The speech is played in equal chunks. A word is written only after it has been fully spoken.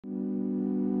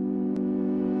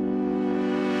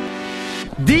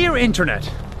Dear Internet,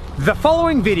 the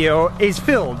following video is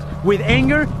filled with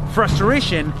anger,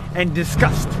 frustration, and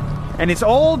disgust. And it's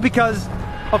all because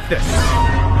of this.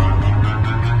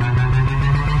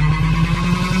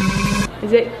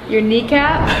 Is it your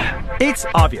kneecap? It's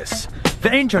obvious.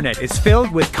 The internet is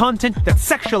filled with content that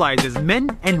sexualizes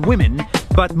men and women,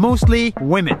 but mostly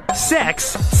women. Sex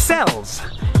sells.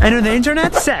 And on the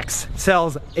internet, sex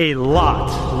sells a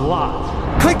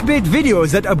lot. Clickbait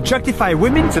videos that objectify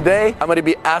women. Today, I'm gonna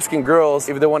be asking girls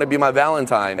if they wanna be my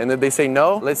Valentine. And if they say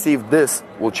no, let's see if this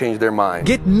will change their mind.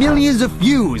 Get millions of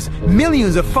views,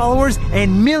 millions of followers,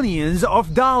 and millions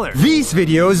of dollars. These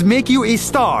videos make you a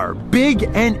star, big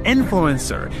and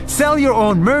influencer. Sell your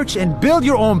own merch and build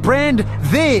your own brand.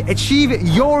 They achieve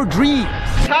your dreams.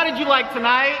 How did you like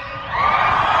tonight?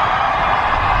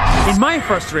 In my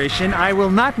frustration, I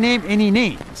will not name any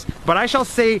names, but I shall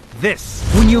say this.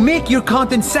 When you make your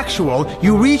content sexual,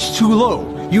 you reach too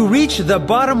low. You reach the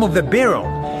bottom of the barrel.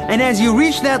 And as you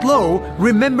reach that low,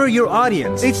 remember your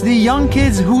audience. It's the young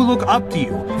kids who look up to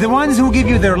you. The ones who give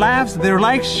you their laughs, their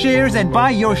likes, shares, and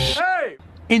buy your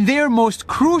In their most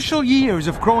crucial years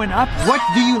of growing up, what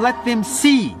do you let them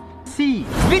see?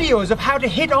 Videos of how to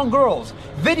hit on girls,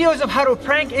 videos of how to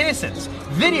prank innocents,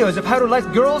 videos of how to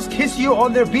let girls kiss you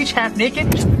on their beach half naked,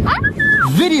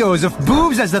 videos of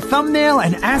boobs as the thumbnail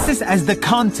and asses as the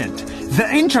content. The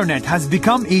internet has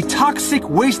become a toxic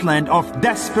wasteland of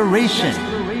desperation.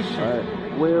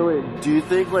 Wait. Do you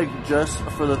think like just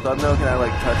for the thumbnail can I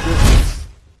like touch it?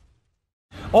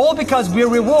 All because we're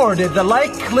rewarded the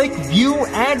like, click, view,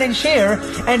 add, and share,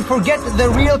 and forget the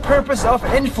real purpose of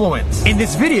influence. In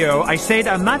this video, I said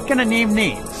I'm not gonna name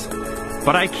names,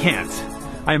 but I can't.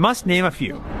 I must name a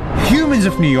few. Humans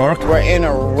of New York. We're in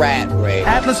a rat race.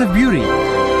 Atlas of Beauty.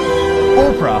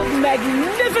 Oprah.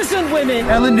 Magnificent women.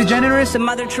 Ellen DeGeneres. The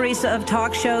Mother Teresa of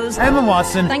talk shows. Emma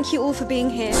Watson. Thank you all for being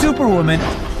here. Superwoman.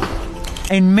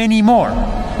 And many more.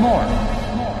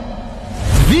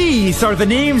 These are the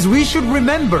names we should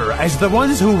remember as the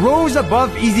ones who rose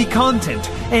above easy content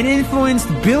and influenced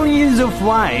billions of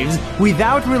lives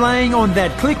without relying on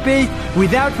that clickbait,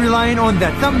 without relying on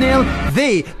that thumbnail.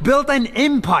 They built an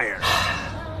empire.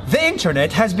 The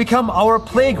internet has become our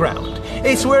playground.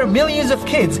 It's where millions of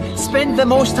kids spend the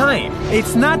most time.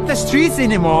 It's not the streets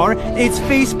anymore, it's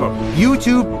Facebook,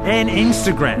 YouTube, and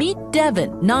Instagram. Meet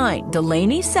Devin, 9,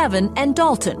 Delaney, 7, and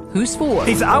Dalton, who's 4.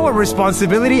 It's our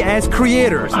responsibility as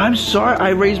creators. I'm sorry, I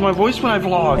raised my voice when I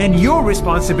vlog. And your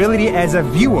responsibility as a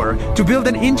viewer to build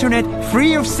an internet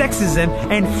free of sexism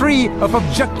and free of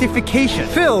objectification,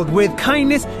 filled with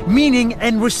kindness, meaning,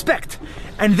 and respect.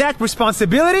 And that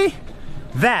responsibility,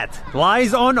 that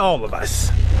lies on all of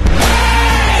us.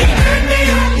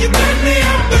 You burn me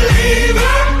up,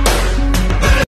 believer.